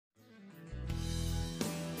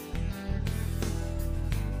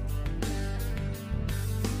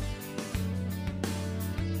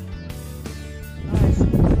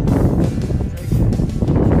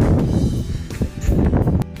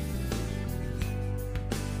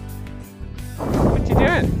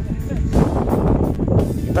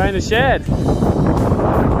find a shed.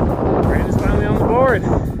 Brandon's finally on the board.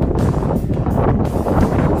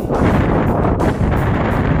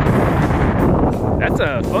 That's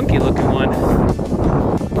a funky looking one.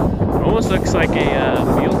 Almost looks like a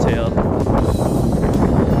mule tail.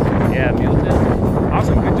 Yeah, mule tail.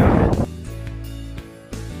 Awesome, good job, man.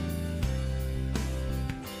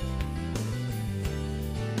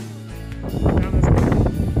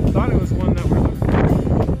 Thought it was one that we're looking for.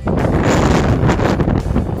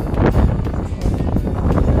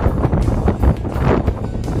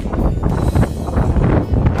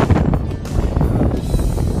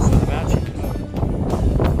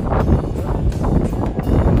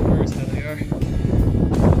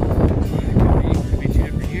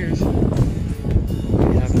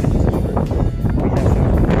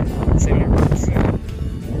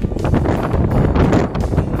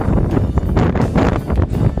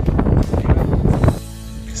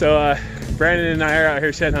 So Brandon and I are out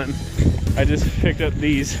here shed hunting. I just picked up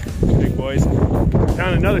these big boys.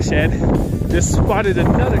 Found another shed. Just spotted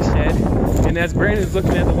another shed. And as Brandon's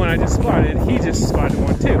looking at the one I just spotted, he just spotted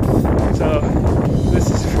one too. So this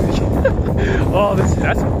is freaking oh,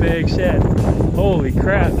 that's a big shed. Holy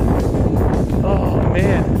crap. Oh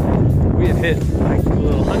man. We have hit like a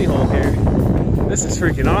little honey hole here. This is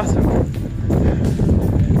freaking awesome.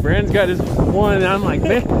 Brandon's got his one and I'm like,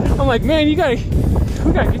 man, we gotta get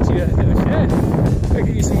you a shed. Gotta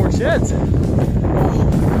get you some more sheds. Oh my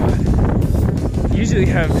god. Usually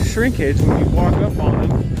have shrinkage when you walk up on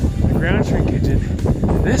them, the ground shrinkage, and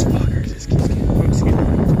this fucker just keeps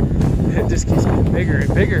getting bigger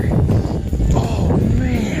and bigger. Oh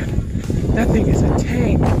man, that thing is a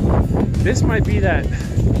tank. This might be that.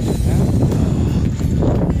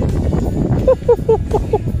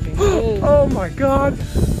 Oh my god.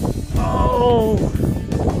 Oh,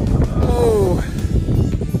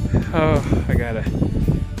 I gotta,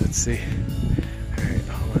 let's see. All right,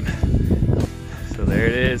 hold on. So there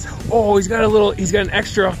it is. Oh, he's got an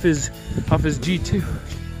extra off his G2.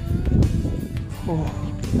 Oh,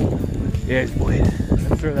 yeah, he's bleeding.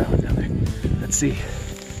 Let's throw that one down there. Let's see.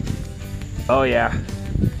 Oh yeah.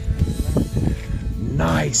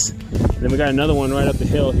 Nice. And then we got another one right up the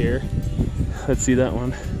hill here. Let's see that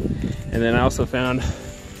one. And then I also found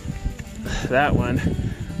that one.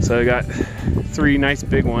 So I got 3 nice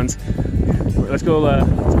big ones. Let's go look at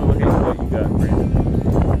what you got, Brandon.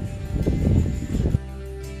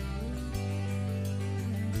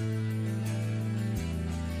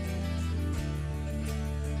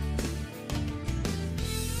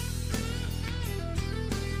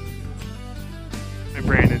 Hey,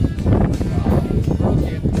 Brandon.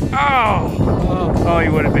 Oh, he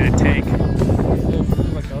would have been a tank.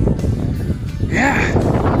 Yeah, I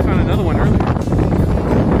found another one earlier.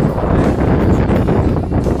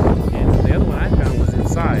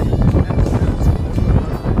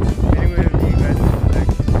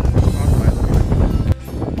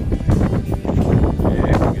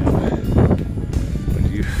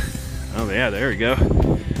 Yeah, there we go.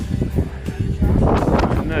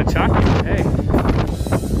 Another chalky, hey.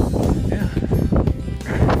 Yeah.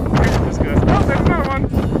 This goes. Oh, there's another one.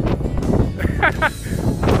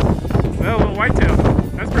 Well, a little whitetail.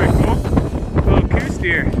 That's pretty cool. A little coos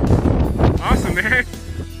deer. Awesome, man.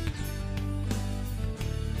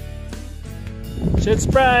 Shed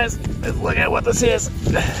surprise. Let's look at what this is.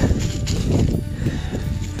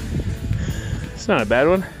 It's not a bad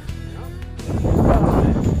one.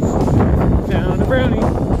 Found a brownie.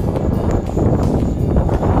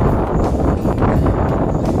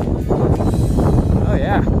 Oh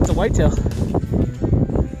yeah, it's a whitetail. I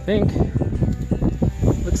think.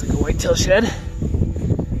 Looks like a whitetail shed.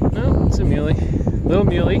 No, it's a muley. Little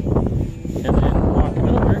muley. And then